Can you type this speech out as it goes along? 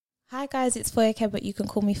Hi guys, it's Foyeke, but you can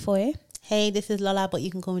call me Foy. Hey, this is Lola, but you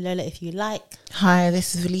can call me Lola if you like. Hi,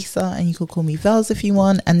 this is Lisa, and you can call me Vels if you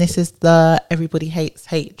want. And this is the Everybody Hates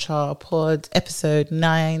HR pod, episode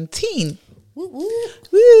 19. Woo, woo.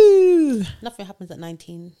 Woo! Nothing happens at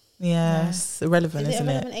 19. Yes, irrelevant, Is it isn't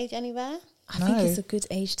a it? relevant age anywhere? I think it's a good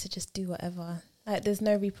age to just do whatever. Like, there's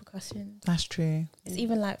no repercussions. That's true. It's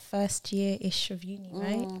even like first year-ish of uni,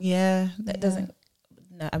 right? Yeah. That doesn't...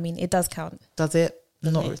 No, I mean, it does count. Does it?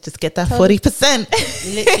 Not it? just get that 40%.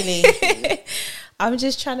 Literally. I'm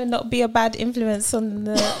just trying to not be a bad influence on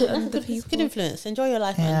the It's good people. influence. Enjoy your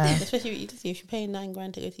life, Yeah. man. Especially if you're paying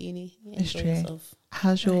 $9,000 to go to uni. It's Enjoy true. yourself.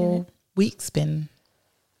 How's your week's been?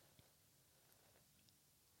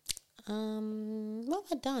 What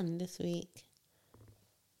have I done this week?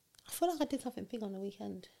 I feel like I did something big on the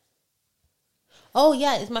weekend. Oh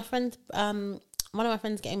yeah, it's my friend's one of my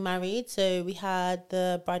friends getting married, so we had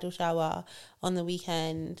the bridal shower on the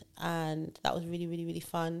weekend, and that was really, really, really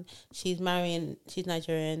fun. She's Nigerian,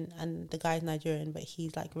 and the guy's Nigerian, but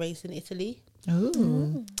he's like raised in Italy.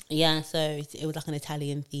 Ooh. Yeah, so it was like an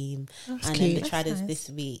Italian theme. That's and cute. then the trad is nice. this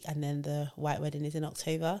week, and then the white wedding is in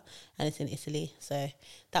October, and it's in Italy. So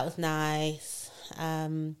that was nice.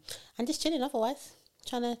 And just chilling otherwise.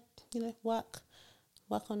 Trying to, work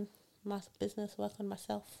on my business, work on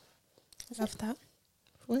myself. Love that.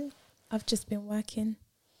 What? I've just been working.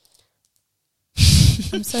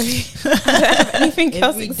 I'm sorry. Anything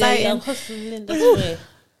else Every day I'm exciting? hustling, that's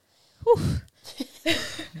way.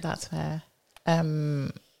 That's fair.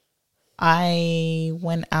 I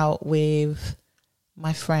went out with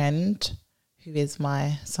my friend, who is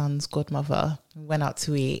my son's godmother. We went out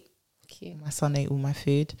to eat. Cute. My son ate all my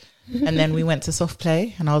food. And then we went to soft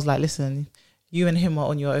play, and I was like, listen, you and him are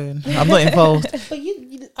on your own. I'm not involved. But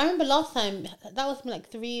I remember last time, that was like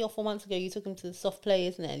 3 or 4 months ago, you took him to the soft play,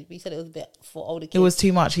 isn't it? You said it was a bit for older kids. It was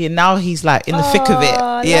too much. Now he's like in the thick of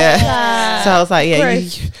Oh, it. Yeah. that. So I was like, yeah,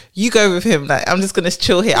 Gross. you go with him. Like, I'm just going to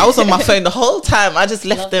chill here. I was on my phone the whole time. I just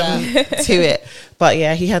left Love them to it. But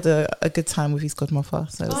yeah, he had a good time with his godmother.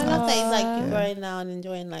 So it was I nice. love that he's like growing now and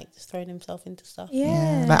enjoying like just throwing himself into stuff.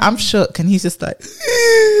 Yeah. Like, I'm shook, and he's just like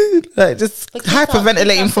just But kids are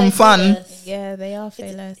hyperventilating from so fun. fearless. Yeah, they are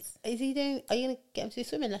fearless. Are you gonna get him to do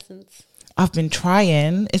swimming lessons? I've been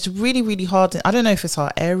trying. It's really, really hard. I don't know if it's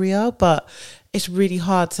our area, but it's really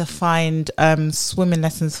hard to find swimming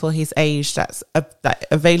lessons for his age that's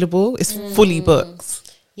available. It's fully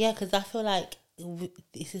booked. Yeah, because I feel like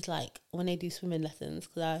this is like when they do swimming lessons,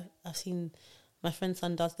 because I've seen my friend's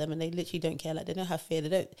son does them, and they literally don't care. Like, they don't have fear. They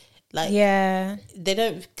don't they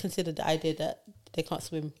don't consider the idea that they can't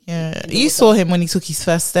swim. Yeah, in the you water. saw him when he took his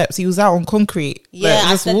first steps. He was out on concrete. Yeah, like, I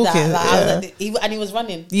just said walking. that. Like, yeah. I was like, and he was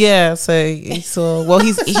running. Yeah, so he saw. Well,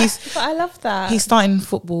 he's But I love that. he's starting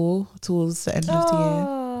football towards the end of the year.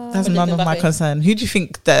 Oh. That's With none of my Mbappe. concern. Who do you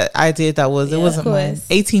think that idea that was? Yeah, It wasn't of mine. course.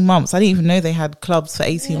 18 months. I didn't even know they had clubs for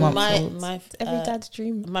 18 months. My Every dad's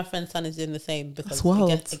dream. my friend's son is doing the same because That's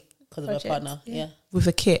wild. of her Project, partner. yeah. Yeah, With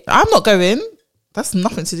a kit. I'm not going. That's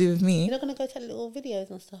nothing to do with me. you're not gonna go take little videos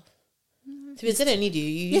and stuff. To be, they don't need you.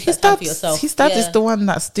 You Yeah, use his that time dad, for yourself. his dad Yeah. is the one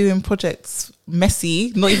that's doing projects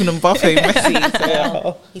Messi, not even Mbappe, Messi. So,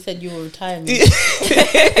 yeah. He said you will retire me.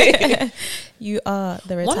 You are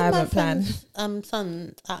the One of my retirement plan. friend's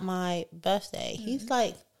son at my birthday, he's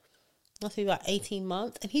like must be about 18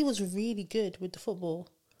 months, and he was really good with the football.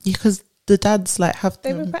 Because the dads like have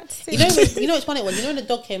They were them. practicing. You know it's funny when when the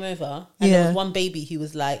dog came over and there Yeah. was one baby who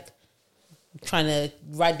was like trying to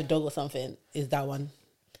ride the dog or something. Is that one?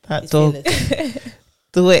 That It's dog. fearless.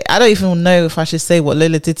 The way I don't even know if I should say what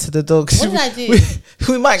Lola did to the dog. What did I do?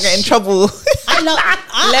 We might get in trouble. I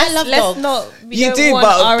love let's dogs. not. we You don't do, want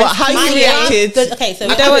but how RSPCA. you reacted? Okay, so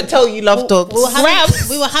I don't tell you love dogs.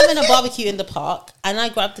 We were having a barbecue in the park, and I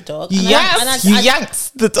grabbed the dog. You and yanked, you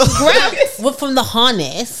yanked the dog. well, from the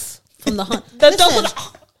harness. From the harness. The dog was.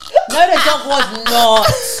 No, the dog was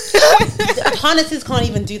not. Harnesses can't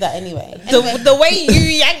even do that anyway. Anyway, The way you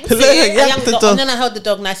yanked Lola it. I yanked the and dog. then I held the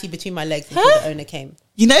dog nicely between my legs until the owner came.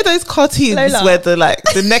 You know those cartoons Lola. where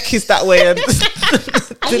the neck is that way and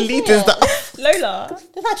the lead is that. Lola.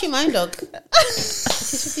 That's actually my dog.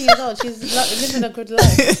 She's 50 years old. She's living a good life.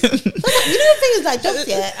 Sometimes, you know the thing is like dogs,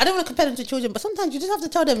 yeah. I don't want to compare them to children, but sometimes you just have to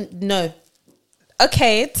tell them no.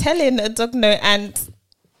 Okay, telling a dog no and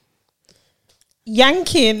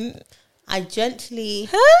yanking. I gently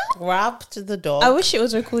Huh? grabbed the dog I wish it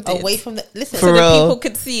was recorded. away from the. Listen, For so that real. people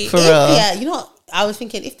could see. For if, real. yeah, you know what? I was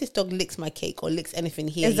thinking if this dog licks my cake or licks anything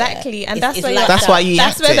here, Exactly, yeah, and it's- that's it's where lights That's out. why you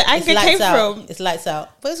That's yanked where it. the It's anger lights came out. from. It's lights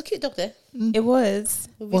out. But it was a cute dog there. It was.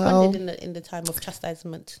 We Well. bonded in the time of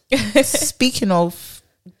chastisement. Speaking of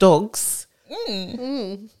dogs,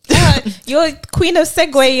 You're queen of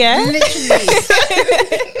segue, yeah?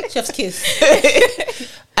 Literally. Chef's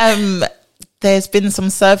kiss. There's been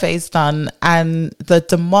some surveys done, and the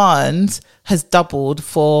demand has doubled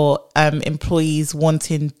for employees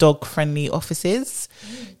wanting dog-friendly offices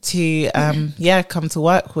to come to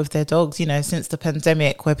work with their dogs. You know, since the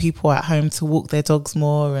pandemic, where people are at home to walk their dogs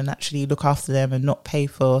more and actually look after them and not pay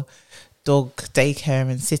for dog daycare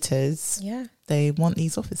and sitters. Yeah. They want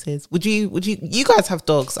these offices. Would you guys have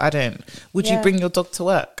dogs? I don't. Would you bring your dog to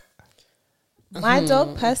work? My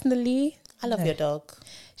dog, personally, I love your dog.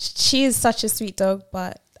 she is such a sweet dog,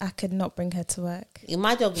 but I could not bring her to work.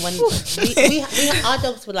 My dog, when our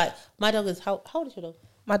dogs were like, my dog is, how old is your dog?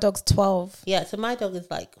 My dog's 12. Yeah, so my dog is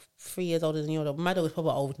like 3 years older than your dog. My dog is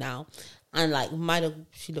probably old now. And like my dog,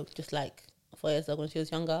 she looked just like 4 years old when she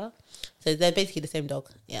was younger. So they're basically the same dog.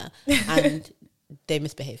 Yeah. And they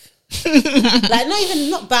misbehave. Like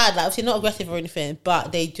not bad, like obviously not aggressive or anything,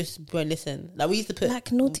 but they just won't listen. Like we used to put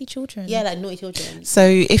Like naughty children. Yeah, like naughty children. So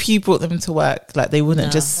if you brought them to work, like they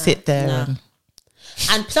wouldn't just sit there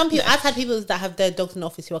And some people, I've had people that have their dogs in the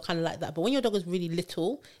office who are kind of like that. But when your dog is really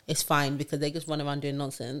little, it's fine because they just run around doing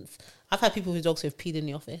nonsense. I've had people whose dogs have peed in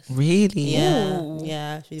the office. Really? Yeah, Ooh.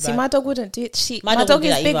 yeah. It's really See, bad. my dog wouldn't do it. My dog dog wouldn't do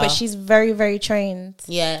is that big, either. but she's very, very trained.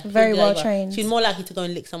 Yeah, Very she'd do well that either. trained. She's more likely to go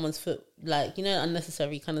and lick someone's foot, like, you know,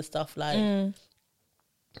 unnecessary kind of stuff. Like,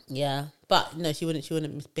 yeah, but no, she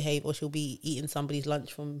wouldn't misbehave, or she'll be eating somebody's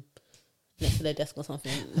lunch from next to their desk or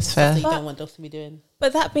something. That's fair. So you don't want dogs to be doing.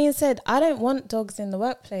 But that being said, I don't want dogs in the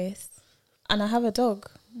workplace, and I have a dog.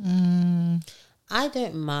 I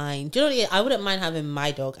don't mind. Do you know what it is? I wouldn't mind having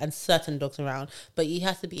my dog and certain dogs around, but you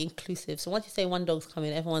have to be inclusive. So once you say one dog's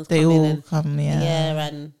coming, everyone's They coming. all And, come, yeah,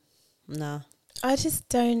 and no. I just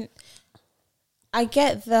don't. I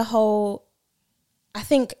get the whole. I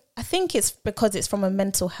think it's because it's from a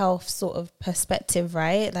mental health sort of perspective,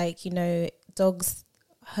 right? Like, you know, dogs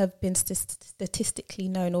have been statistically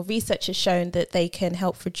known, or research has shown that they can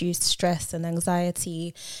help reduce stress and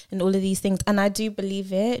anxiety and all of these things. And I do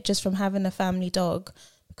believe it just from having a family dog,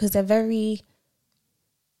 because they're very,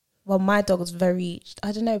 well, my dog's very,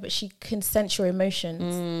 I don't know, but she can sense your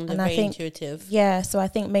emotions. They're very intuitive. Yeah, so I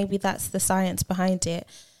think maybe that's the science behind it.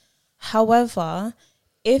 However,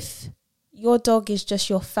 if your dog is just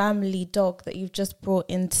your family dog that you've just brought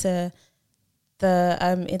into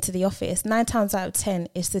the office, 9 times out of 10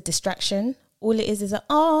 it's the distraction. All it is a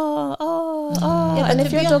Yeah, and but if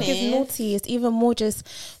to your be dog is honest- naughty, it's even more just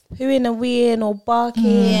pooing and weeing or barking.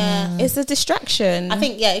 Yeah. It's a distraction. I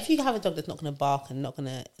think, yeah, if you have a dog that's not going to bark and not going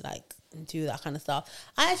to like do that kind of stuff,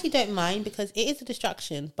 I actually don't mind, because it is a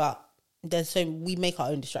distraction, but we make our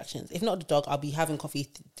own distractions. If not the dog, I'll be having coffee.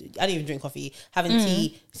 I don't even drink coffee. Having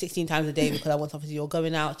tea 16 times a day because I want something. You're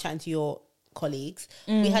going out, chatting to your colleagues.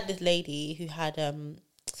 We had this lady who had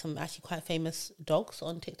some actually quite famous dogs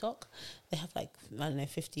on TikTok. They have like, I don't know,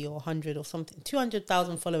 50 or 100 or something,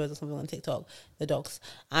 200,000 followers or something on TikTok, the dogs.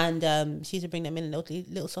 And she used to bring them in,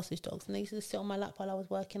 little sausage dogs, and they used to sit on my lap while I was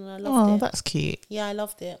working, and I loved it. that's cute. Yeah, I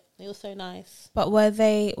loved it. It was so nice. But were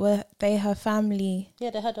they her family?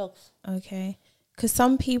 Yeah, they're her dogs. Okay. Because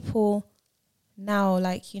some people now,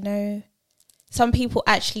 like, you know, some people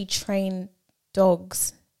actually train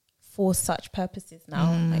dogs for such purposes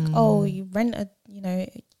now. Like, oh, you rent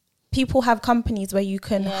people have companies where you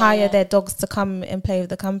can hire their dogs to come and play with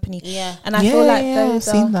the company. Yeah. And I feel like I've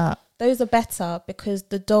seen that. those are better because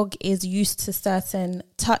the dog is used to certain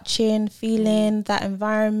touching, feeling, that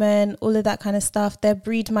environment, all of that kind of stuff. Their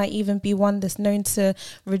breed might even be one that's known to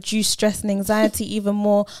reduce stress and anxiety even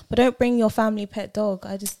more. But don't bring your family pet dog.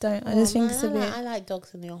 I just don't. I just think it's a bit. I like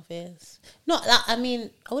dogs in the office. Not that, I mean,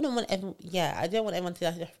 I wouldn't want everyone. Yeah, I don't want everyone to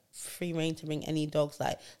have free reign to bring any dogs.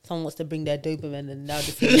 Like someone wants to bring their Doberman and now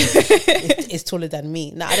the female is taller than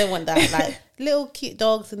me. No, I don't want that. Like little cute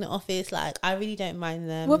dogs in the office. Like I really don't mind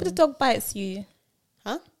them. What if the dog bites you?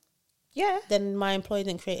 Huh? Yeah. Then my employer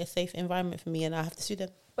didn't create a safe environment for me, and I have to sue them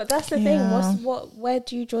But that's the Yeah. thing. Where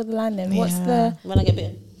do you draw the line then? What's Yeah. the when I get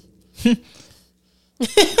bitten.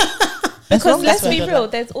 Because let's That's be what I real,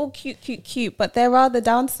 like. there's all cute, but there are the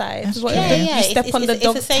downsides. That's What true. if Yeah, you step it's- on the it's a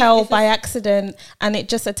dog's safe- tail it's a- by accident and it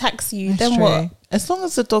just attacks you? That's Then true. what? As long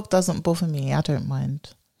as the dog doesn't bother me, I don't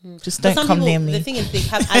mind. Just But don't some come people, near me. The thing is, they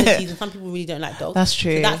have allergies, and some people really don't like dogs. That's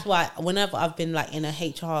true. So that's why whenever I've been like in a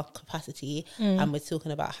HR capacity and we're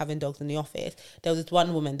talking about having dogs in the office, there was this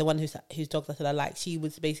one woman, the one whose dogs I said I like, she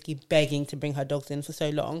was basically begging to bring her dogs in for so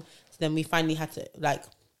long. So then we finally had to like,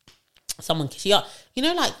 someone, you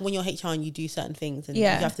know, like when you're HR and you do certain things and you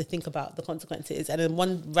have to think about the consequences, and then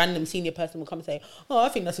one random senior person will come and say, oh, I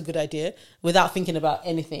think that's a good idea, without thinking about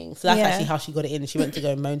anything. So that's actually how she got it in. She went to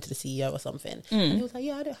go moan to the CEO or something, and he was like,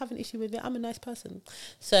 yeah, I don't have an issue with it, I'm a nice person.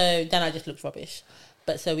 So then I just looked rubbish.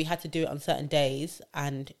 But so we had to do it on certain days,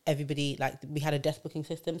 and everybody, like, we had a desk booking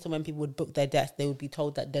system, so when people would book their desk, they would be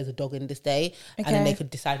told that there's a dog in this day, and then they could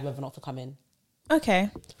decide whether or not to come in. Okay.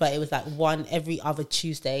 But it was like every other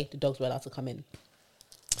Tuesday, the dogs were allowed to come in.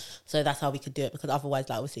 So that's how we could do it, because otherwise,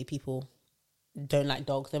 like, obviously people don't like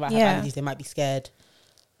dogs. They might have allergies. They might be scared.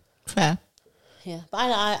 Fair. Yeah, but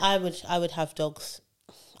I would have dogs.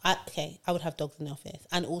 I would have dogs in the office,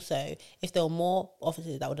 and also if there were more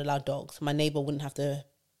offices that would allow dogs, my neighbour wouldn't have to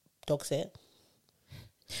dog sit.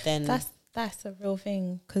 Then that's a real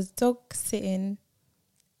thing, because dog sitting,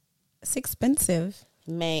 it's expensive.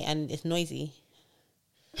 And it's noisy.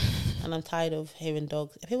 And I'm tired of hearing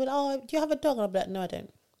dogs. If people, do you have a dog? And I'll be like, no, I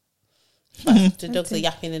don't. But the dogs are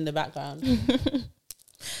yapping in the background.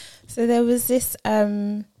 So there was this,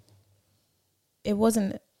 it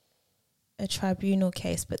wasn't a tribunal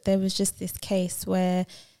case, but there was just this case where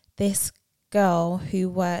this girl who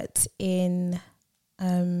worked in,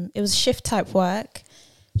 it was shift type work.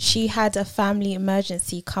 She had a family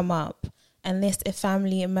emergency come up, and this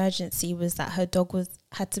family emergency was that her dog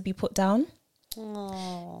had to be put down.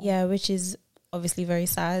 Aww. Yeah, which is obviously very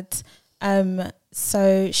sad.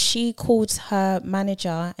 So she called her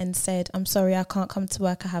manager and said, I'm sorry, I can't come to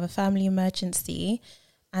work. I have a family emergency.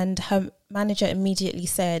 And her manager immediately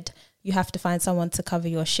said, you have to find someone to cover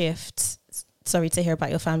your shift. Sorry to hear about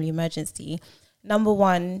your family emergency. Number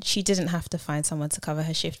one, she didn't have to find someone to cover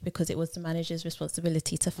her shift, because it was the manager's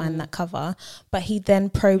responsibility to find that cover. But he then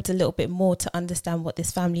probed a little bit more to understand what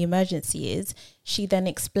this family emergency is. She then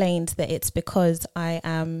explained that it's because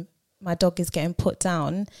my dog is getting put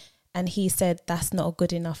down. And he said that's not a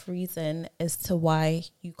good enough reason as to why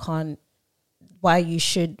you can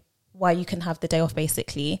have the day off,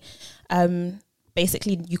 basically.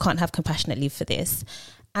 Basically, you can't have compassionate leave for this.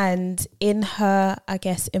 And in her, I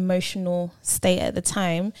guess, emotional state at the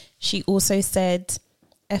time, she also said,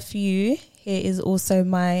 F you, here is also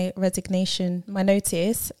my resignation, my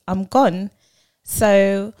notice, I'm gone.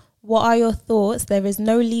 So what are your thoughts? There is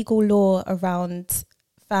no legal law around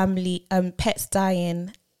pets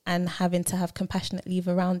dying and having to have compassionate leave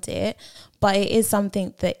around it, but it is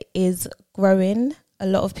something that is growing. A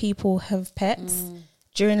lot of people have pets.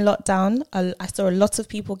 During lockdown, I saw a lot of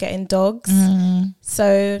people getting dogs.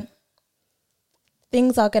 So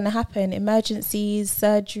things are going to happen. Emergencies,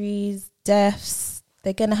 surgeries, deaths,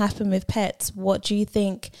 they're going to happen with pets. What do you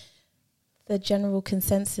think the general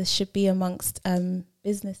consensus should be amongst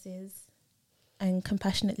businesses and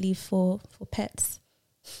compassionate leave for pets?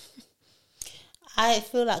 I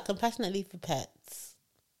feel like compassionate leave for pets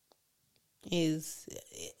is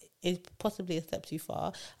possibly a step too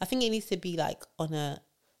far. I think it needs to be like on a,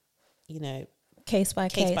 case by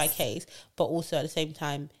case, but also at the same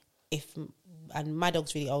time, and my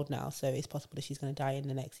dog's really old now, so it's possible that she's going to die in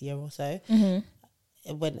the next year or so.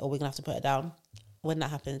 Or we're going to have to put her down. When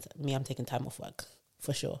that happens, I'm taking time off work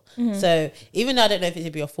for sure. So even though I don't know if it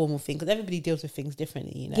should be a formal thing, because everybody deals with things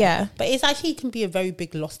differently, Yeah. But it's actually, it can be a very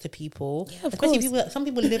big loss to people. Yeah, of especially course. some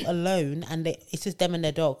people live alone, and it's just them and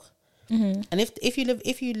their dog. And if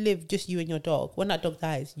you live just you and your dog, when that dog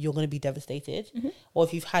dies, you're going to be devastated. Or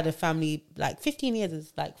if you've had a family, like 15 years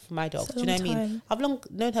is like for my dog. Do you know what I mean? I've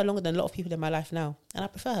known her longer than a lot of people in my life now, and I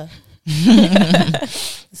prefer her.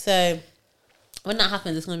 So when that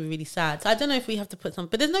happens, it's going to be really sad. So I don't know if we have to put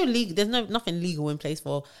but there's nothing legal in place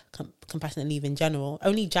for compassionate leave in general.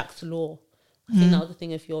 Only Jack's Law. I think that was the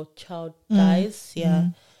thing, if your child dies,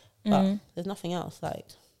 but there's nothing else. Like,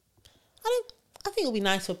 I think it'll be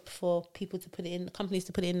nice for people to put it in, companies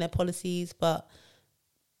to put it in their policies, but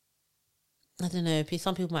I don't know.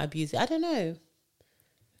 Some people might abuse it. I don't know.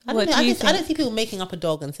 I don't see people making up a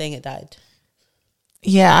dog and saying it died.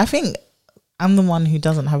 Yeah, I think I'm the one who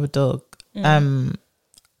doesn't have a dog. But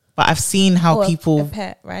I've seen how people... a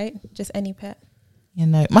pet, right? Just any pet.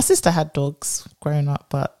 My sister had dogs growing up,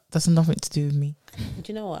 but that's nothing to do with me.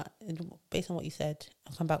 Do you know what? Based on what you said,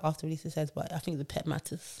 I'll come back after Lisa says, but I think the pet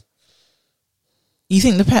matters. You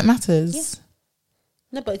think the pet matters? Yeah.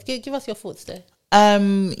 No, but give us your thoughts though.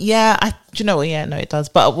 Do you know what? Yeah, no, it does.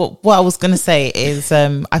 But what I was going to say is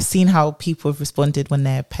I've seen how people have responded when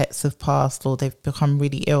their pets have passed or they've become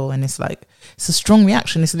really ill, and it's like, it's a strong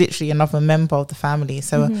reaction. It's literally another member of the family.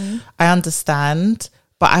 So I understand.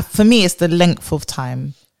 But for me, it's the length of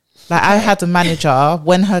time. Like, I had a manager,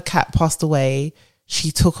 when her cat passed away,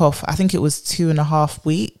 she took off, I think it was 2.5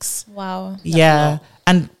 weeks. Wow. Yeah.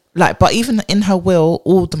 And like, but even in her will,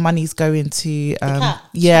 all the money's going to cat?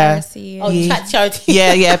 Charity. Oh, cat charity.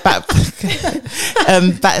 yeah,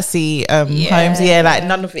 Battersea homes. Yeah, like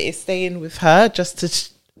none of it is staying with her.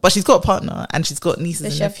 But she's got a partner and she's got nieces Does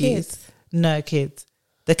and she have nephews. kids? No kids.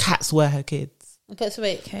 The cats were her kids. Okay, so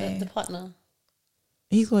wait, Okay. the partner.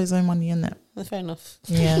 He's got his own money in it. That's fair enough.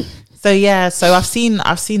 Yeah. So I've seen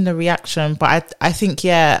the reaction, but I think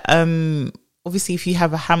obviously if you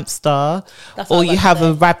have a hamster That's what I or was you about have to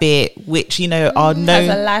a say. rabbit, which are Has known,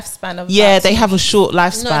 a lifespan of yeah, about they 2 have a short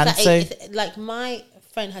lifespan. No, it's So it's like my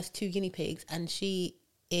friend has 2 guinea pigs, and she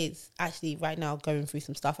is actually right now going through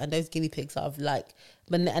some stuff. And those guinea pigs are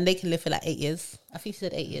and they can live for like 8 years. I think she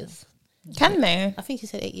said 8 years. Can they? I think she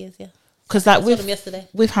said 8 years. Yeah, because I like saw them yesterday.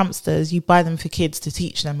 with hamsters, you buy them for kids to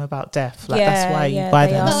teach them about death. Like that's Yeah, why you yeah, buy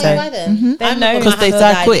they them. are. No, So you buy them. Mhm. They I remember know when because my they hamster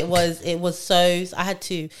die died, quick. It was so. I had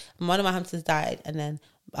 2. One of my hamsters died, and then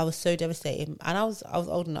I was so devastated. And I was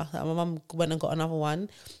old enough that my mum went and got another one.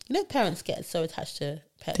 You know, parents get so attached to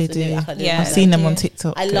pets. They and do. act like they Yeah, love I've them. seen them do. on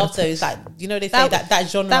TikTok. I love those. Like, you know, they say that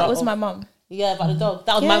genre. That was of- my mum. Yeah, about the dog.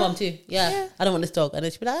 That was my Yeah. mum too. Yeah. I don't want this dog. And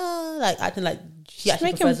then she'd be like, acting like she actually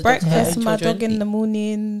Making prefers the dog to her breakfast own for my children. dog in the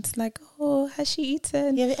mornings. Like, oh, has she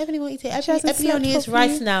eaten? Yeah, but Ebony won't eat it. She Ebony, hasn't Ebony only slept eats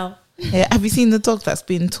properly. rice now. Yeah, have you seen the dog that's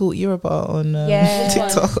been taught Yoruba on Yeah.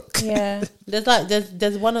 TikTok? Yeah.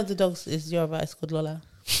 There's one of the dogs is Yoruba. It's called Lola.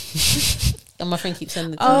 And my friend keeps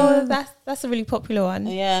sending it to Oh, that's a really popular one.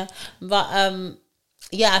 me. Yeah, but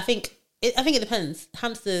yeah, I think it depends.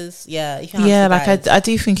 Hamsters, yeah. If your Yeah, hamster like dies- I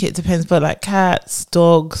do think it depends, but like cats,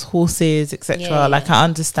 dogs, horses, etc. Yeah. Like I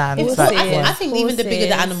understand. Horses. Like, I think even the bigger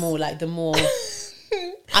the Horses. animal, like the more.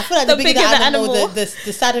 I feel like the, The bigger bigger the the animal, animal.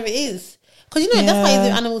 the sadder it is. Because you know that's why Yeah.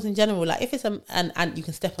 with animals in general. Like if it's an ant, you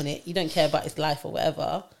can step on it. You don't care about its life or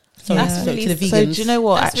whatever. So Yeah. that's That's to really- the So vegans. do you know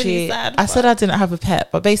what? That's really Actually, sad, I said but- I didn't have a pet,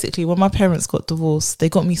 but basically, when my parents got divorced, they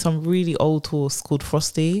got me some really old horse called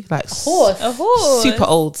Frosty, like horse? A horse. super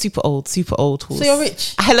old horse. So you're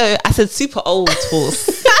rich. Hello, I said super old horse.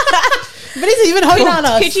 But it's even holding on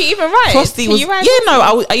us. Could you even ride? Frosty Can was you ride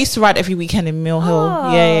I used to ride every weekend in Mill Hill.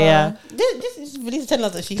 Oh. Yeah. This is really telling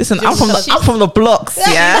us that she. Listen, I'm from the blocks.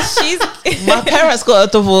 Yeah, She's my parents got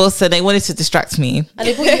a divorce and they wanted to distract me. And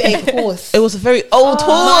they bought you a horse. It was a very old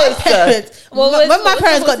My horse. parents, What when was- my what was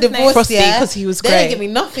parents the got horse's name? divorced, Frosty, yeah, 'cause he was they grey. didn't give me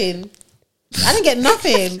nothing. I didn't get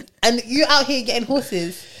nothing, and you out here getting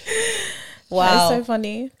horses. Wow, That's so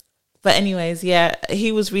funny. But anyways, yeah,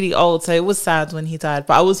 he was really old, so it was sad when he died.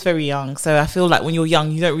 But I was very young, so I feel like when you're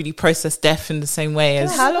young, you don't really process death in the same way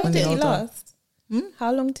as How long when did you're he older. last?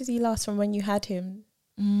 How long did he last from when you had him?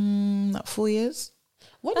 Like 4 years.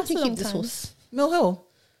 Why That's did you a keep long this time. horse? Mill Hill.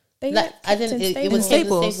 They Like, get I kept didn't. in It was stables. kept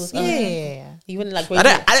in Stables. stables. Yeah. You wouldn't like. I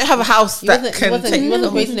don't have a house You that wasn't. can You wasn't, take you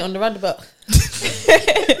wasn't racing it on the roundabout.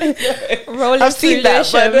 Rolling I've seen through that,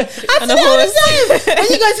 Lewisham but- on a horse. When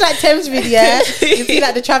you go to like Thamesmead, yeah, you see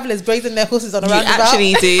like the travellers grazing their horses on a You roundabout.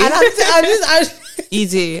 actually do. And I You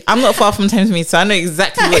do. I'm not far from Thamesmead, so I know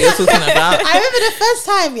exactly what you're talking about. remember the first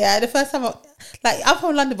time, I'm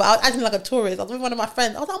from London, but I was acting like a tourist. I was with one of my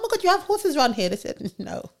friends. I was like, oh my God, you have horses around here? They said,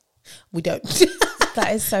 no, we don't.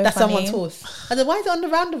 That is so That's funny. someone's horse. I said, why is it on the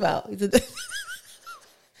roundabout? Is it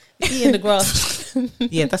eating the grass?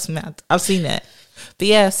 Yeah, that's mad. I've seen it. But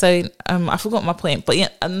yeah, so I forgot my point. But yeah,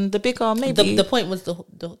 and the bigger maybe The point was the fact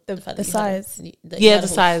that The you had size. that you yeah, had a the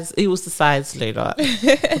horse. size. It was the size, Lola,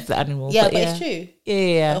 of the animal. Yeah, but but it's true.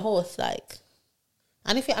 Yeah. A horse, like,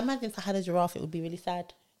 and if imagine if I had a giraffe, it would be really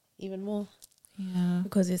sad, even more. Yeah.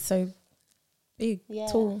 Because it's so big, Yeah.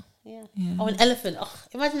 tall. Yeah. Yeah. Oh, an elephant. Oh,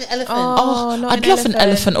 imagine an elephant. Oh, not I'd love an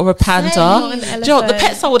elephant or a panda. Not an Do you know what, the elephant.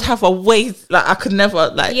 pets I would have are way like I could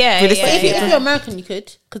never like. Yeah, But realistically. if you're American, you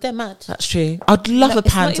could, because they're mad. That's true. I'd love No, a it's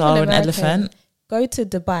not panda even or an American. elephant. Go to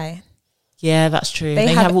Dubai. Yeah, that's true. They,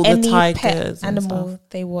 They have, all any the tigers pet and animal stuff.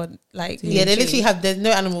 they want. Like Yeah, they literally have. There's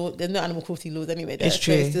no animal cruelty laws anyway. There. It's So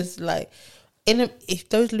true. it's just like if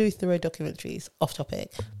those Louis Theroux documentaries, off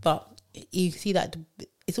topic, but you see that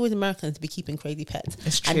it's always Americans to be keeping crazy pets.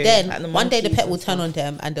 It's true. And then Like the one day the monkeys pet and will turn on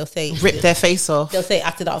them and they'll say Rip their face off. they'll say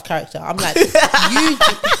acted out of character. I'm like,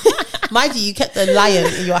 mind you kept a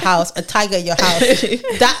lion in your house, a tiger in your house.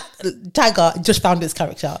 That tiger just found its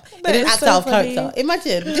character. It That didn't is act so out of funny. character.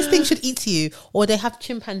 Imagine this thing should eat you. Or they have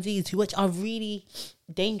chimpanzees which are really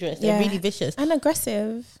dangerous. They're really vicious. and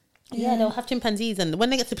aggressive. Yeah, they'll have chimpanzees, and when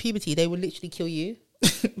they get to puberty, they will literally kill you.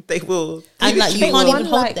 They will. And like you think can't one, even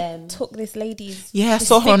hold like, them. Took this lady's Yeah, I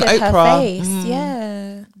saw her on disfigured Oprah. face.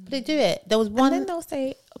 Yeah, But they do it. There was and one. then they'll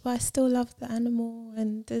say, but I still love the animal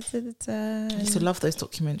and da, da, da, da, I used to and love those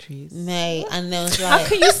documentaries. Mate, and there was how like,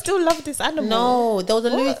 can you still love this animal? no, there was a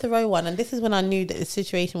Louis What? Theroux one, and this is when I knew that the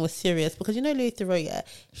situation was serious, because you know Louis Theroux, yeah,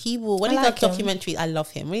 he will, when I he like does him. documentaries, I love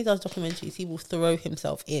him. When he does documentaries, he will throw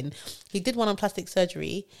himself in. He did one on plastic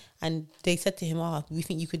surgery, and they said to him, we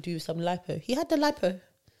think you could do some lipo. He had the lipo.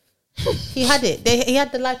 He had it. He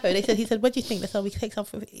had the lipo. He said, what do you think? They said, we can take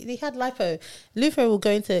something. He had lipo. Luther will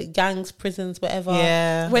go into gangs, prisons, whatever.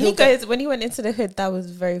 Yeah. When He'll when he went into the hood, that was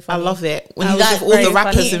very I funny. love it. When I he was was with all very the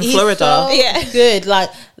rappers funny. in He's Florida. so Yeah. good. Like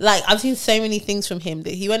I've seen so many things from him.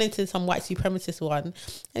 That he went into some white supremacist one,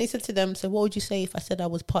 and he said to them, "So what would you say if I said I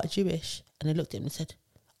was part Jewish?" And they looked at him and said,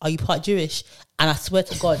 "Are you part Jewish?" And I swear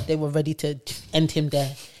to God, they were ready to end him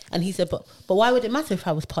there. And he said, "But why would it matter if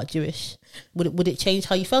I was part Jewish? Would it change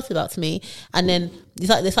how you felt about me?" And then they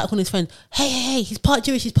started calling his friends, "Hey, he's part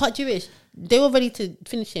Jewish. He's part Jewish." They were ready to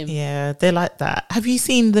finish him. Yeah, they like that. Have you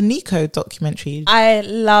seen the Nico documentary? I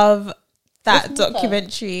love that What's Nico?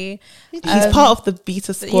 documentary. He's part of the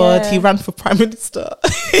Beta Squad. yeah. He ran for Prime Minister.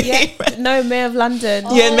 Yeah, no, Mayor of London.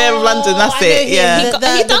 Yeah, Mayor of London, that's I know it, him.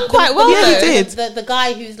 yeah. He done quite well, Yeah, he though. did. The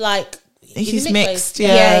guy who's like, He's he mixed, race?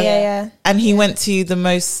 yeah. And he went to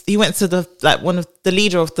the one of the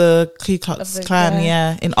leader of the Ku Klux Of the- Klan,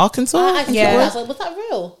 yeah. in Arkansas. I think Yeah. was that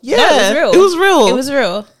real? Yeah, No, it was real. It was real. It was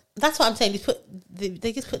real. That's what I'm saying.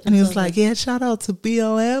 They just put. and he was themselves like, "Yeah, shout out to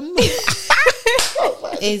BLM."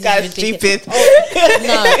 It's Guy's ridiculous. stupid.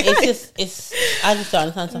 No, it's I just don't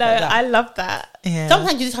understand stuff No, like that. I love that. Yeah.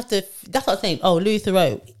 Sometimes you just have to. That's what I'm saying. Oh, Louis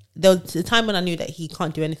Theroux. There was a time when I knew that he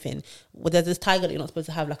can't do anything. Well, there's this tiger that you're not supposed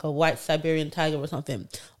to have, like a white Siberian tiger or something.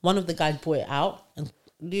 One of the guys brought it out, and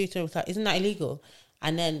Louis Theroux was like, "Isn't that illegal?"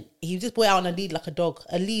 And then he just brought it out on a lead like a dog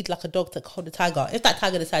to hold the tiger. If that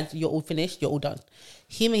tiger decides you're all finished, you're all done.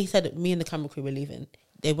 He said, me and the camera crew were leaving.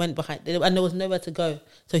 They went behind, and there was nowhere to go.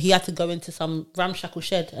 So he had to go into some ramshackle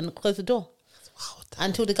shed and close the door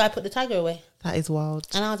until the guy put the tiger away. That is wild.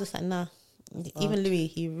 And I was just like, nah. Even Louis,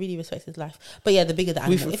 he really respects his life. But yeah, the bigger the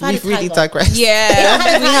animal. We've If I had a really tiger- digressed.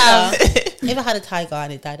 Yeah, we have. If I had a tiger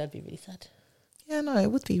and it died, I'd be really sad. Yeah, no,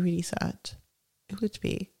 it would be really sad. It would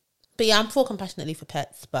be. But yeah, I'm for compassionately for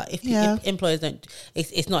pets. But if employers don't,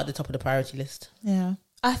 it's not at the top of the priority list. Yeah.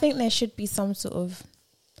 I think there should be some sort of.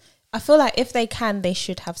 I feel like if they can, they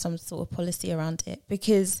should have some sort of policy around it,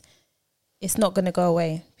 because it's not going to go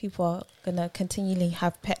away. People are going to continually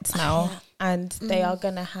have pets now, and they are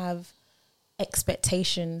going to have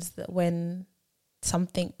expectations that when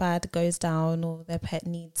something bad goes down or their pet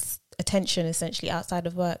needs attention, essentially outside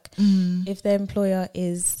of work, if their employer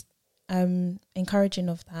is encouraging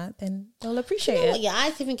of that, then they'll appreciate You know it. what? Yeah, I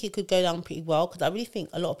actually think it could go down pretty well, because I really think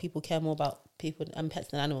a lot of people care more about people and pets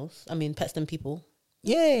than animals. I mean, pets than people.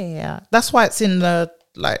 Yeah. That's why it's in the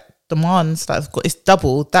demands that have got. It's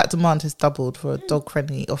doubled. That demand has doubled for a dog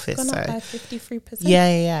friendly office. Gone So up by 53%.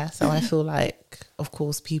 yeah. So I feel like, of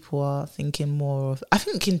course, people are thinking more of. I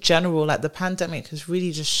think in general, like the pandemic has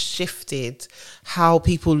really just shifted how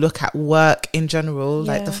people look at work in general.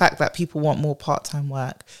 Like the Yeah. fact that people want more part time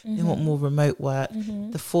work, they want more remote work.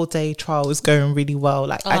 The 4-day trial is going really well.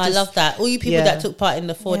 Like I love that. All you people Yeah. that took part in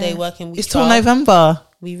the 4-day Yeah. working week It's till trial, November.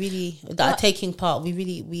 we really that are taking part.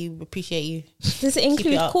 We appreciate you. Does it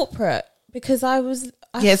include up. corporate? Because I Yeah,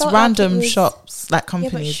 it's felt like random it was- shops, like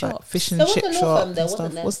companies, like shops. fish and There was chip a law shops firm there, and wasn't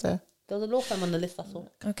stuff. there? Was there? There was a law firm on the list, I saw.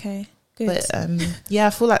 Okay, good. But yeah, I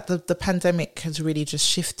feel like the pandemic has really just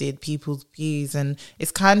shifted people's views, and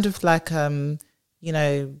it's kind of like you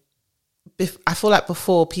know, I feel like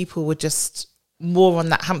before people were just more on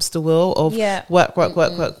that hamster wheel of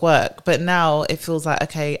work. But now it feels like,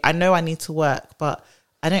 okay, I know I need to work, but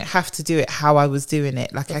I don't have to do it how I was doing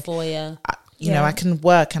it. Like Before, you know, I can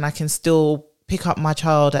work and I can still pick up my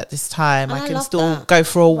child at this time. And I I can love still that. go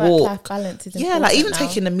for a walk. Work-life balance is Yeah, like even now.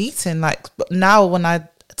 taking a meeting. Like now, when I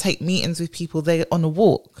take meetings with people, they're on a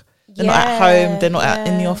walk. They're not at home. They're not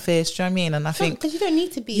in the office. Do you know what I mean? And I think, because you don't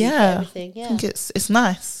need to be for yeah, everything. Yeah. I think it's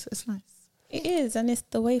nice. It's nice. It is, and it's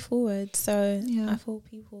the way forward. So Yeah. I feel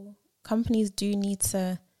companies do need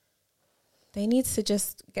to. They need to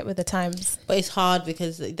just get with the times. But it's hard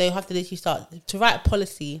because they have to literally start to write a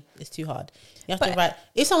policy. It's too hard. You have to But- write.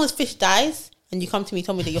 If someone's fish dies and you come to me,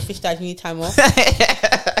 tell me that your fish dies, you need time off.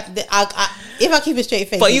 If I keep a straight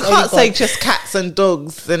face, But you it's only can't say God. just cats and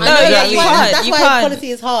dogs. And I know, No, yeah, you why- can't. That's You why can't.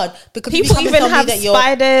 policy is hard, because People you come and even tell me have that you're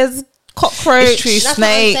spiders, cockroach, it's true. That's what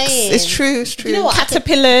I'm Snakes. saying. It's true. It's true. You know what?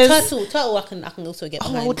 caterpillars. Turtle. I can also get. Oh,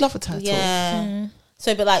 I behind. would love a turtle. Yeah.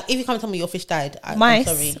 So, but like, if you come and tell me your fish died, I'm mice,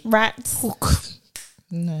 sorry. rats.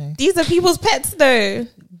 No, These are people's pets, though.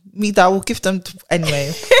 me that will give them anyway.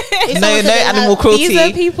 If no someone said they animal have- cruelty. These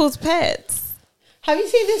are people's pets. Have you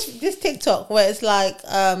seen this TikTok where it's like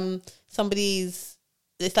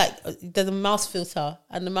it's like there's a mouse filter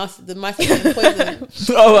and the mice are poison.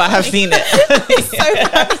 Oh, I have seen it. It's so funny.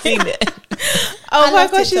 I've seen it. Oh I my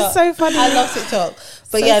love gosh, TikTok. it's so funny. I love TikTok.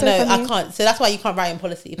 But So, yeah, so no, funny. I can't. So that's why you can't write in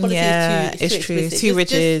policy. Policy Yeah, is too it's true. explicit. Too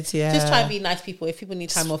rigid, Just yeah. try and be nice people. If people need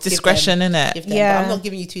time off, Discretion, innit? give them. Yeah. But I'm not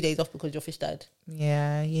giving you 2 days off because your fish died.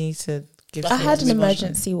 Yeah, you need to give. I I had an Discretion.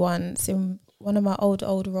 emergency once in one of my old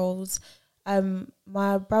roles.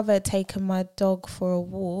 My brother had taken my dog for a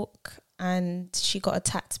walk and she got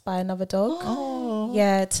attacked by another dog. Oh.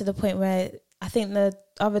 Yeah, to the point where I think the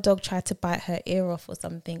other dog tried to bite her ear off or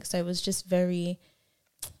something. So it was just very.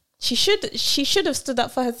 She should have stood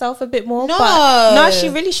up for herself a bit more. No. But no, she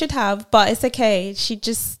really should have. But it's okay. She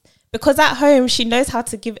just because at home she knows how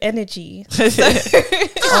to give energy.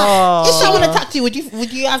 Oh. If someone attacked you, would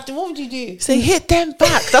you have to? What would you do? Say hit them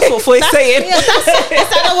back. That's what Foy's saying. Is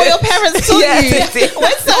that not what your parents taught Yeah, you? they did.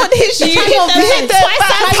 When someone hits you, hit them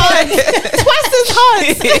twice as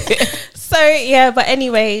hard. So yeah, but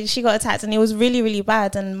anyway, she got attacked and it was really, really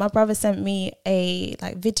bad. And my brother sent me a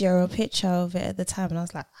video or a picture of it at the time, and I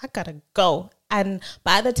was like, I gotta go. But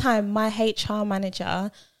at the time, my HR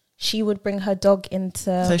manager, she would bring her dog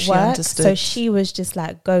into So she work, understood. so she was just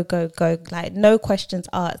like, go, like no questions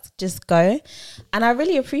asked, just go. And I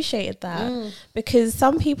really appreciated that because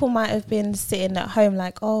some people might have been sitting at home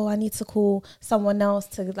like, oh, I need to call someone else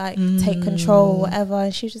to like take control or whatever,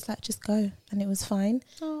 and she was just like, just go, and it was fine.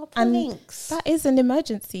 Oh, And thanks. that is an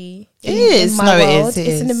emergency. It is. my No, it world. is. It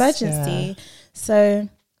It's an is. emergency. So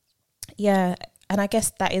yeah, and I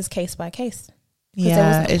guess that is case by case because there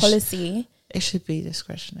Yeah, wasn't a policy. it should be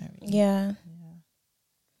discretionary. Yeah.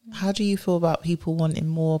 How do you feel about people wanting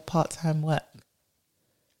more part-time work?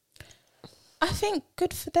 I think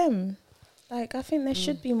good for them. Like, I think there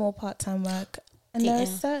should be more part-time work. And Yeah.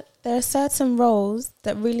 there are certain roles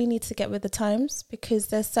that really need to get with the times because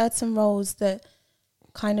there's certain roles that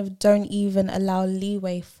kind of don't even allow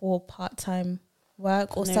leeway for part-time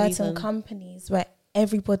work or No certain reason. companies where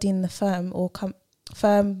everybody in the firm or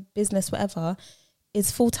firm, business, whatever, is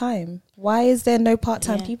full-time. Why is there no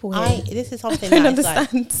part-time Yeah. people here? This is I something don't that is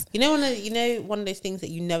like, understand. one of those things that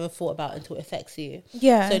you never thought about until it affects you.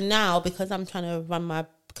 Yeah. So now, because I'm trying to run my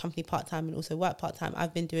company part time and also work part time,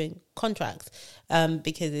 I've been doing contracts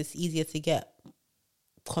because it's easier to get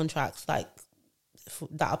contracts like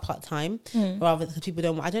that are part time rather because people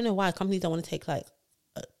don't. I don't know why companies don't want to take like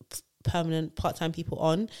permanent part time people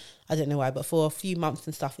on. I don't know why, but for a few months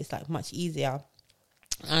and stuff, it's like much easier.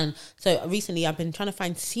 And so recently I've been trying to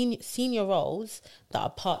find senior roles that are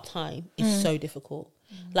part-time. It's so difficult.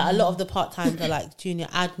 Like a lot of the part-times are like junior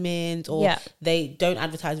admins or they don't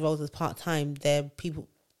advertise roles as part-time.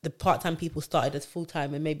 The part-time people started as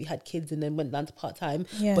full-time and maybe had kids and then went down to part-time.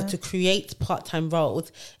 Yeah. But to create part-time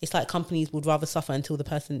roles, it's like companies would rather suffer until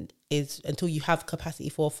you have capacity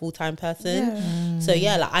for a full-time person. Yeah. So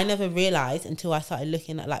yeah, like I never realized until I started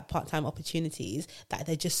looking at like part-time opportunities that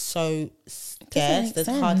they're just so scarce. make There's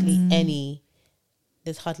sense. hardly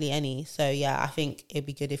any. So yeah, I think it'd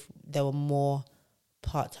be good if there were more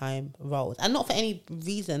part-time roles, and not for any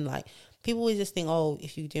reason. Like people always just think, oh,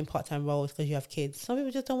 if you're doing part-time roles because you have kids. Some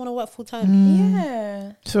people just don't want to work full-time.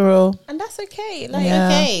 Yeah. For real. And that's okay. Like, Yeah.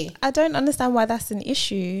 Okay, I don't understand why that's an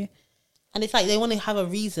issue. and it's like they want to have a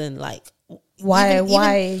reason. Like Why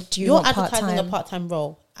even do you you're want advertising part-time? a part-time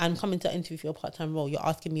role? I'm coming to interview for your part-time role. You're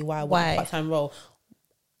asking me why I want Why? a part-time role.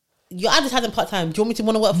 You're advertising part-time. Do you want me to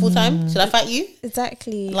want to work full-time? Should I fight you?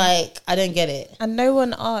 Exactly. Like, I don't get it. And no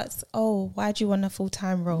one asks, oh, why do you want a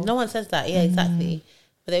full-time role? No one says that. Yeah, exactly.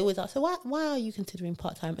 But they always ask, so why are you considering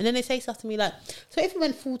part-time? And then they say stuff to me like, so if you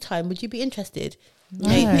went full-time, would you be interested?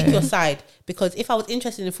 Mate, pick your side. Because if I was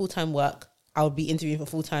interested in full-time work, I would be interviewing for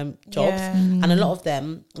full-time jobs. Yeah. And a lot of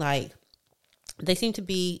them, like, they seem to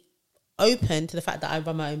be open to the fact that I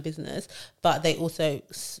run my own business, but they also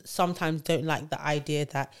sometimes don't like the idea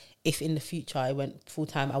that if in the future I went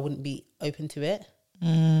full-time, I wouldn't be open to it.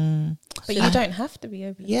 But you don't have to be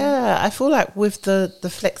open. Yeah, I feel like with the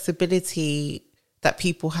flexibility that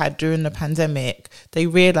people had during the pandemic, they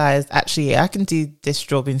realized actually I can do this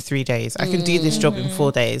job in 3 days. I can do this job in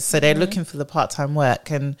 4 days. So they're looking for the part-time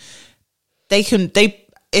work, and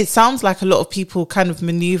it sounds like a lot of people kind of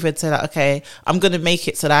maneuvered to like, okay, I'm going to make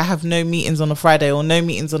it so that I have no meetings on a Friday or no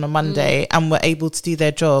meetings on a Monday and were able to do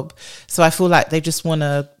their job. So I feel like they just want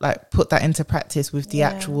to like put that into practice with the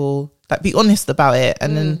actual, like be honest about it.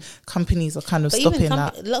 And then companies are kind of But stopping even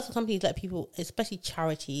that. lots of companies let people, especially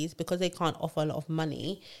charities, because they can't offer a lot of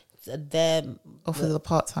money, they're Offer the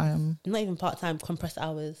part-time. not even part-time, compressed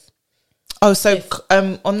hours. Oh, so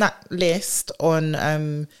on that list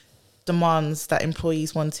on demands that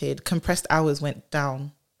employees wanted, compressed hours went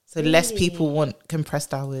down. So less Really? people want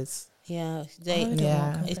compressed hours. Yeah, I don't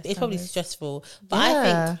Yeah. want it's compressed probably hours. stressful. But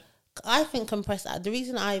Yeah. I think the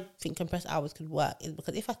reason I think compressed hours could work is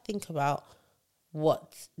because if I think about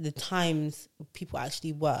what the times people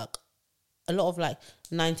actually work, a lot of like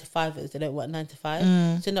 9-to-5ers, they don't work 9 to 5,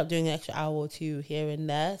 so end up doing an extra hour or two here and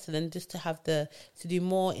there. So then just to do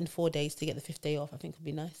more in 4 days to get the 5th day off, I think would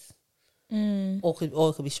be nice. Or it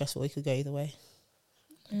could be stressful. It could go either way.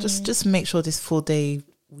 Just make sure this 4-day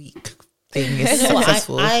week thing is You know what?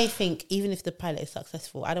 successful. I think even if the pilot is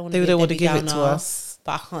successful, I don't want They to. don't want to Debbie give it to Downer, us.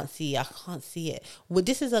 but I can't see it. Well,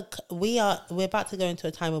 we're about to go into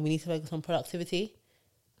a time when we need to focus on productivity.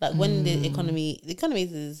 Like when the economy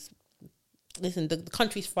is. Listen, the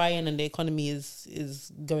country's frying and the economy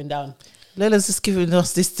is going down. Lola's just giving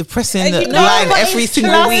us this depressing You know line what? every It's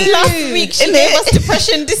single last week. week she Innit? gave us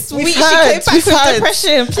depression. This We've week heard, she we've came back heard. with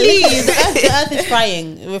depression. Please. the earth is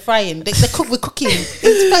frying. We're frying. We're cooking.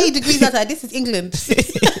 It's 30 degrees outside. This is England.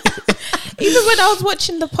 Even when I was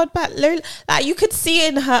watching the pod back, Lola, like you could see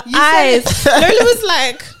in her eyes, Lola was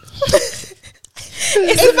like,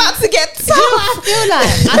 "It's about to get tough." You know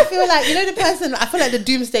what I feel like, you know, the person, I feel like the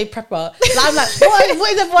doomsday prepper. Like, I'm like, what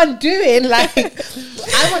is everyone doing? Like,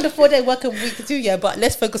 I want the 4-day working week too, yeah, but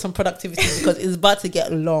let's focus on productivity because it's about to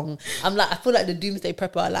get long. I'm like, I feel like the doomsday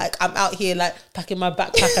prepper. Like, I'm out here, like, packing my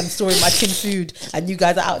backpack and storing my tin food, and you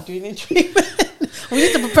guys are out doing it. We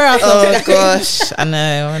need to prepare ourselves. Oh gosh, I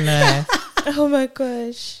know. Oh my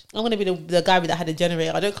gosh. I'm going to be the guy that had a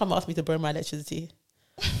generator. Don't come ask me to burn my electricity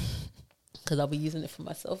because I'll be using it for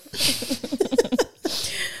myself.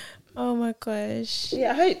 Oh my gosh.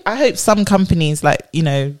 Yeah, I hope some companies like, you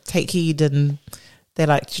know, take heed and they're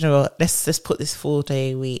like, you know what, let's put this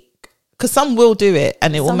 4-day week, because some will do it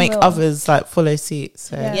and it will Some make will. others like follow suit.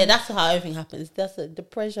 So Yeah, that's how everything happens. The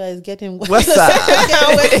pressure is getting worse. what's that?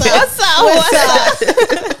 What's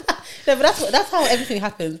up? No, but that's how everything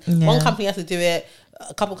happens. Yeah. One company has to do it.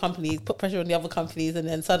 A couple companies put pressure on the other companies, and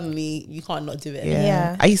then suddenly you can't not do it. Yeah.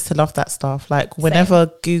 Yeah. I used to love that stuff. Like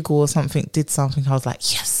whenever Google or something did something, I was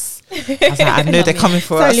like, yes. I was like, I know they're coming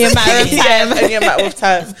for us. It's only a matter of time. Yeah, only a matter of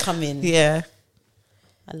time. It's coming. Yeah.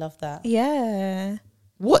 I love that. Yeah.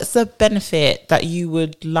 What's the benefit that you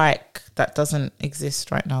would like that doesn't exist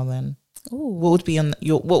right now? Then what would be on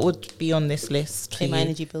what would be on this list? Pay for my you?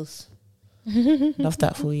 energy bills. Love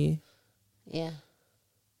that for you. Yeah.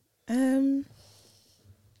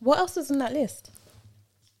 What else is on that list?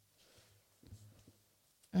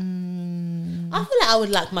 I feel like I would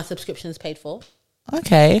like my subscriptions paid for.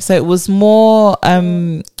 Okay, so it was more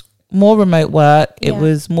remote work. It Yeah.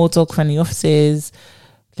 was more dog friendly offices,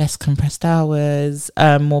 less compressed hours,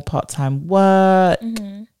 more part time work,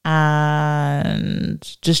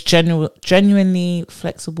 and just genuinely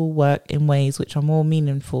flexible work in ways which are more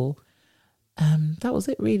meaningful. That was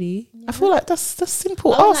it, really. I feel like that's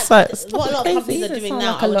simple. I would Ask like, what a lot of crazy. companies are Doesn't doing sound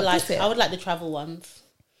now. like a lot, does it? I would like the travel ones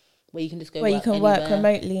where you can just go Where you work can anywhere. work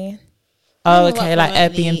remotely. oh, work okay, like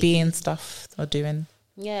remotely. Airbnb and stuff are doing.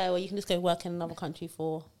 Yeah, where you can just go work in another country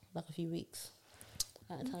for like a few weeks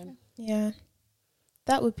at a time. Yeah.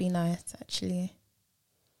 That would be nice, actually.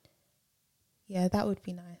 Yeah, that would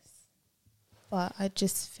be nice. But I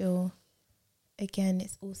just feel, again,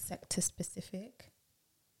 it's all sector specific.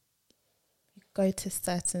 You go to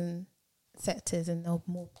certain sectors and they'll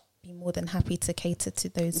be more than happy to cater to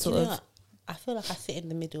those Do sort you know of... what? I feel like I sit in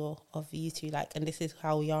the middle of you two, like, and this is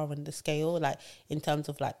how we are on the scale, like, in terms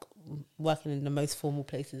of like working in the most formal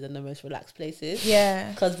places and the most relaxed places.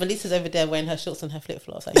 Yeah. Because Valisa's over there wearing her shorts and her flip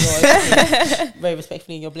flops, like you're very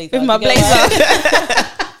respectfully in your blazer. With my You get what blazer.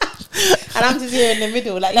 and I'm just here in the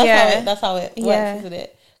middle, like that's how it works, Yeah. isn't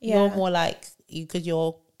it? Yeah. You're more like because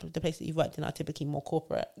you're the places that you've worked in are typically more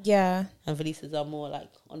corporate, Yeah. and Valisa's are more like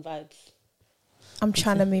on vibes. I'm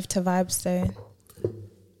trying to move to vibes though.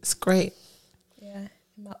 It's great. Yeah.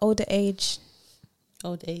 In my older age,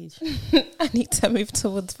 Old age. I need to move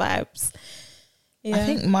towards vibes. Yeah. I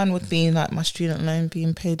think mine would be like my student loan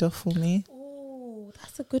being paid off for me. Ooh,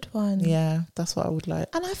 that's a good one. Yeah, that's what I would like.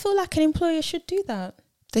 And I feel like an employer should do that.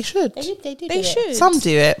 They should. They do. They do it. should. Some do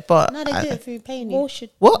it, but No, they do it through paying you. More should.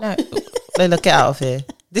 What? No. Lola, get out of here.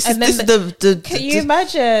 This is And then this is the Can you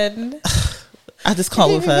imagine? I just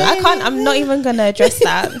can't with her. I can't. I'm not even gonna address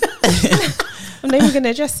that. I'm not even gonna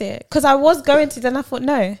address it because I was going to. Then I thought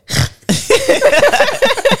no.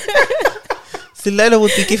 So Lola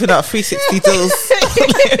would be giving out 360 deals.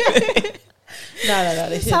 No.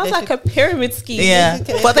 It sounds like a pyramid scheme. Yeah,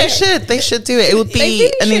 but they should do it. It would They be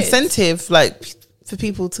really an should. incentive, like for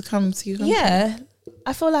people to come to you. Yeah,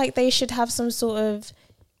 I feel like they should have some sort of.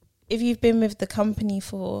 If you've been with the company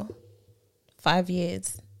for 5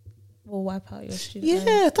 years, we'll wipe out your student loans.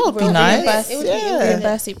 Yeah, that would be Real nice. reimburse- Yeah.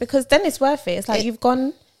 Reimburse you, because then it's worth it. It's like It- you've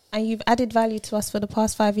gone and you've added value to us for the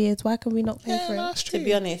past 5 years. Why can we not pay for it? That's To true.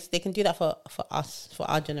 be honest, they can do that for us, for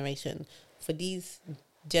our generation. For these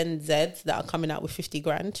Gen Zs that are coming out with 50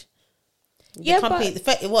 grand. The Yeah, company,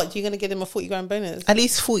 what, you're going to give them a 40 grand bonus? At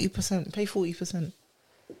least 40%. Pay 40%.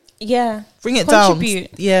 Yeah, Bring it Contribute.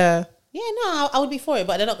 down. Yeah. Yeah, no, I would be for it,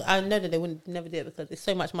 but they're not, I know that they wouldn't never do it because it's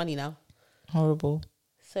so much money now. Horrible.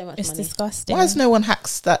 So much it's money. disgusting. Why has no one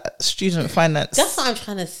hacks that student finance? That's what I'm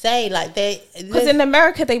trying to say. Like Because in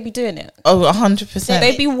America they be doing it. Oh, 100%.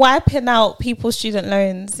 They be wiping out people's student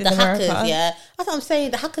loans in the America. hackers, yeah, that's what I'm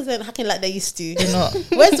saying. The hackers aren't hacking like they used to. They're not.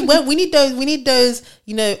 Where we need those,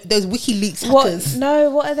 you know, those WikiLeaks hackers.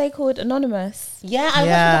 What are they called? Anonymous. Yeah, I watched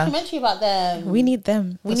a documentary about them. We need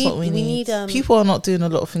them. We That's need, what we need. people. People are not doing a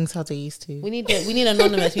lot of things how they used to. We need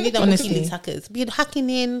anonymous. We need them Honestly. WikiLeaks hackers. Be hacking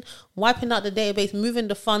in, wiping out the database, moving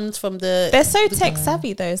the funds from the. They're so tech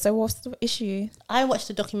savvy though. So what's the issue? I watched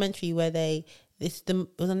a documentary where it was on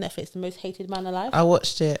Netflix, The Most Hated Man Alive. I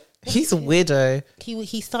watched it. He's a weirdo.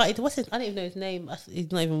 He started. I don't even know his name.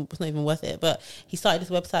 It's not even worth it. But he started this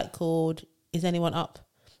website called Is Anyone Up,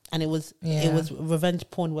 and it was a revenge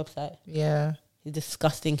porn website. Yeah. He's a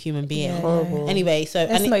disgusting human being. Yeah. Horrible. Anyway, so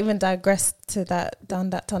Let's not even digress to down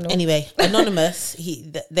that tunnel. Anyway, Anonymous,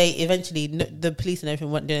 they eventually, the police and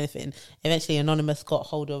everything weren't doing anything. Eventually, Anonymous got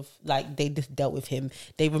hold of, like, they just dealt with him.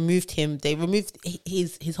 They removed him. They removed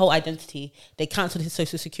his whole identity. They cancelled his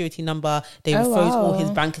social security number. They froze all his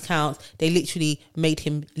bank accounts. They literally made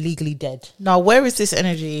him legally dead. Now, where is this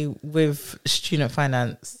energy with student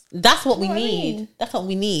finance? That's what we What I need. mean. That's what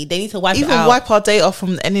we need. They need to wipe Even it out. wipe our data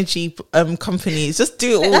from the energy companies. Just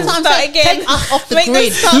do it all. That's what I'm Start saying. again. Take us off the Make them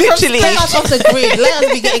grid. start from Literally. Take us off the grid. Let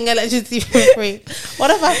us be getting electricity for free.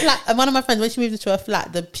 One of my friends, when she moved into a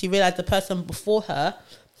flat, she realized the person before her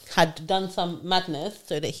had done some madness,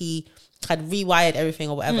 so that he had rewired everything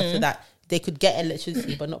or whatever, so that they could get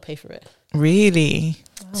electricity but not pay for it. Really?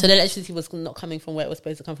 So the electricity was not coming from where it was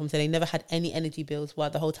supposed to come from. So they never had any energy bills while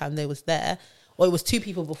the whole time they was there. Or it was 2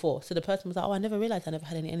 people before. So the person was like, oh, I never realized I never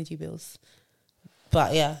had any energy bills.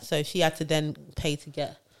 But yeah, so she had to then pay to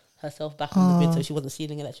get herself back on the grid so she wasn't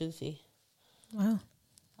stealing electricity. Wow.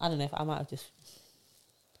 I don't know if I might have just...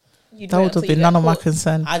 That would have been none of my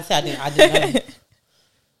concern. I'd say I didn't know.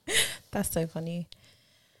 That's so funny.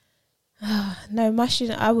 No,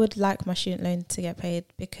 I would like my student loan to get paid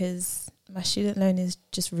because my student loan is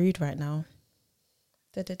just rude right now.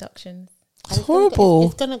 The deductions. It's horrible.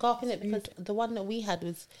 It's gonna go up, isn't it? Because the one that we had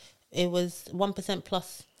was 1%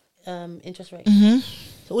 plus interest rate. Mm-hmm.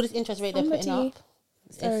 So all this interest rate they're putting up.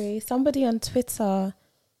 Somebody on Twitter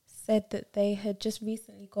said that they had just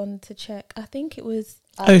recently gone to check. I think it was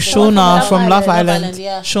Shauna from Love Island, Island.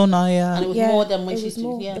 yeah. Shauna, And it was more than when she used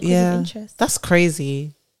to. Yeah. because Yeah. of interest. That's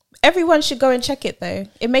crazy. Everyone should go and check it though.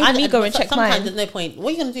 It made me go and check sometimes mine. there's no point. What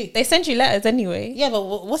are you gonna do? They send you letters anyway. Yeah, but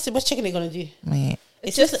what's checking it gonna do? Mate.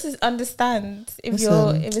 It's Just to understand if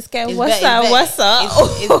Listen, if it's getting it's worse better- and worse.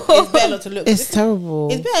 It's better not to look. It's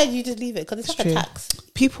terrible. It's better you just leave it because it's like true. a tax.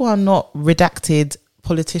 People are not redacted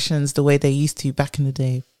politicians the way they used to back in the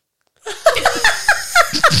day.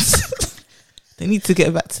 They need to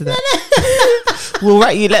get back to that. We'll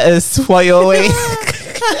write you letters while you're away.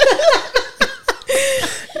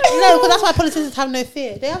 No, because that's why politicians have no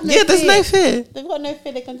fear. They have no fear. There's no fear. They've got no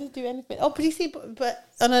fear. They can just do anything. Oh, but you see, but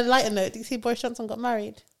on a lighter note, do you see Boris Johnson got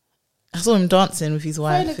married? I saw him dancing with his So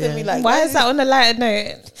wife. look at me Yeah. like, Why is that on a lighter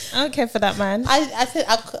note? I don't care for that man. I said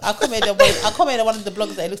I commented on one of the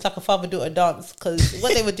blogs that it looks like a father-daughter dance because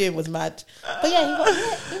what they were doing was mad. But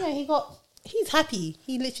yeah, he's happy.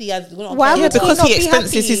 He literally has. Why Yeah, would he because not he be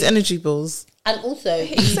expenses happy? his energy bills. And also,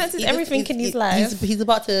 He expenses everything in his life. He's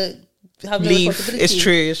about to have no Leave. responsibility.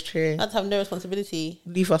 It's true. Not to have no responsibility.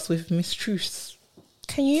 Leave us with mistruths.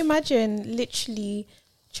 Can you imagine literally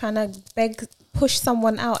trying to push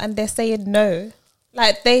someone out and they're saying no?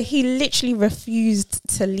 Like he literally refused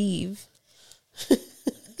to leave.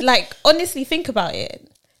 Like honestly, think about it.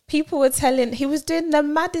 People were he was doing the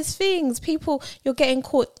maddest things. People, you're getting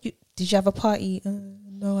caught. Did you have a party?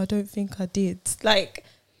 No, I don't think I did. Like,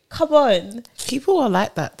 come on. People are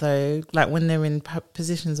like that though. Like when they're in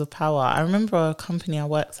positions of power. I remember a company I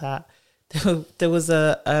worked at. There was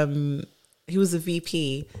he was a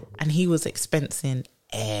VP and he was expensing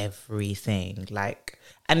everything. Like,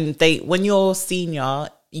 and when you're senior,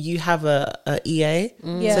 you have a EA,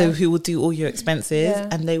 Yeah. so who will do all your expenses, Yeah.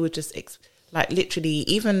 and they would just like literally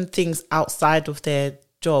even things outside of their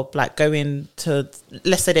job, like going to,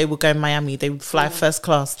 let's say they would go in Miami, they would fly first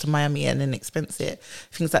class to Miami and then expense it,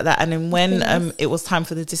 things like that. And then when it was time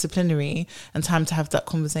for the disciplinary and time to have that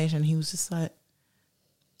conversation, he was just like,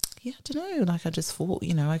 yeah, I don't know, like I just thought,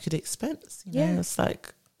 you know, I could expense, you know, it's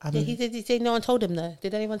like, Did he say no one told him though?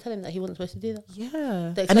 Did anyone tell him that he wasn't supposed to do that?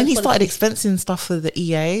 yeah. The And then he expense started policy. expensing stuff for the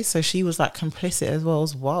EA, so she was like complicit as well. It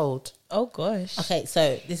was wild. Oh gosh. Okay,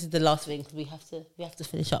 so this is the last thing because we have to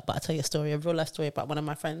finish up. But I'll tell you a story, a real life story about one of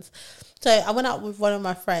my friends. So I went out with one of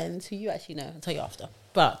my friends who you actually know. I'll tell you after.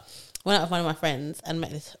 But I went out with one of my friends and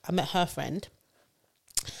I met her friend.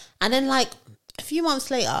 And then like a few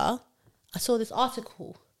months later, I saw this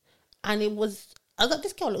article, and I was like,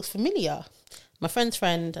 this girl looks familiar. My friend's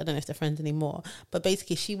friend, I don't know if they're friends anymore, but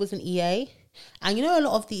basically she was an EA, and you know a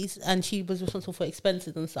lot of these, and she was responsible for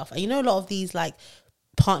expenses and stuff. And you know a lot of these like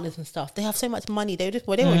partners and stuff, they have so much money, they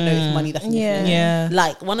won't know it's money that's missing. Yeah.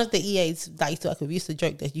 Like one of the EAs that I used to work with used to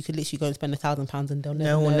joke that you could literally go and spend £1,000 and they'll never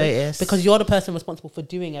No one know, notice. because you're the person responsible for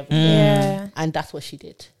doing everything. Yeah. And that's what she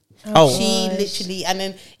did. Oh. She gosh. literally, and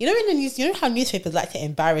then you know in the news, you know how newspapers like to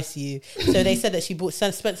embarrass you. So they said that she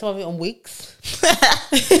spent some of it on wigs.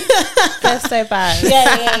 That's so bad.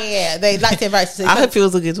 Yeah. They like to embarrass you. So I hope it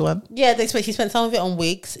was a good one. yeah, she spent some of it on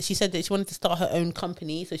wigs. She said that she wanted to start her own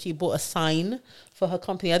company, so she bought a sign for her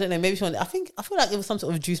company. I don't know, maybe she wanted. I feel like it was some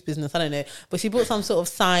sort of juice business. I don't know, but she bought some sort of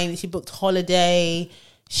sign. She booked holiday.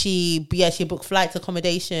 She booked flights,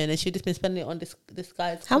 accommodation, and she'd just been spending it on this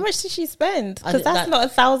guy's. How much did she spend? I Because did that's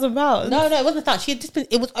that- not £1,000. No, it wasn't that. She had just been.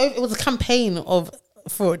 It was a campaign of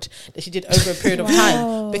fraud that she did over a period of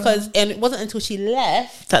time, because and it wasn't until she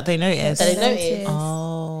left That they noticed. that they noticed.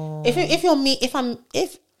 Oh. If you're me, if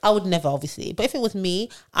I would never obviously, but if it was me,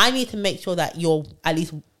 I need to make sure that you're at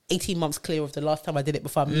least 18 months clear of the last time I did it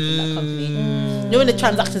before I'm leaving that company. You know when the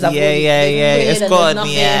transactions have Yeah, already yeah, been yeah, cleared it's and gone, there's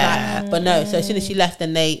nothing, yeah. like- but no, so as soon as she left,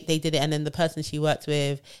 then they did it, and then the person she worked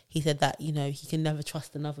with, he said that, you know, he can never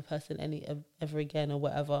trust another person ever again or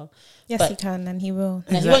whatever. Yes, But- he can, and he will.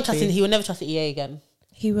 And he won't Exactly. trust. He will never trust the EA again.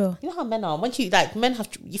 He will. You know how men are. Once you like, men have.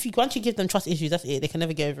 Once you give them trust issues, that's it. They can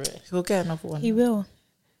never get over it. We'll get another one. He will.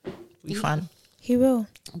 Be fine. He will.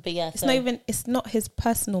 But yeah, It's so, not even. It's not his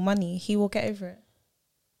personal money. He will get over it.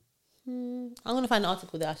 I'm gonna find an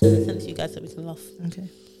article that I should send to you guys so we can laugh. Okay.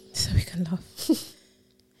 So we can laugh.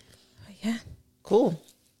 But yeah. Cool.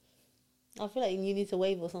 I feel like you need to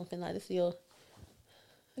wave or something like this. Your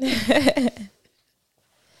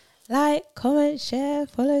Like, comment, share,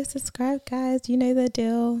 follow, subscribe, guys. You know the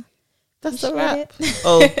deal. That's a Appreciate wrap. it.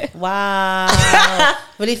 Oh. wow.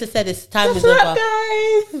 Melissa said it's time is over.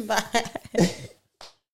 Guys. Bye.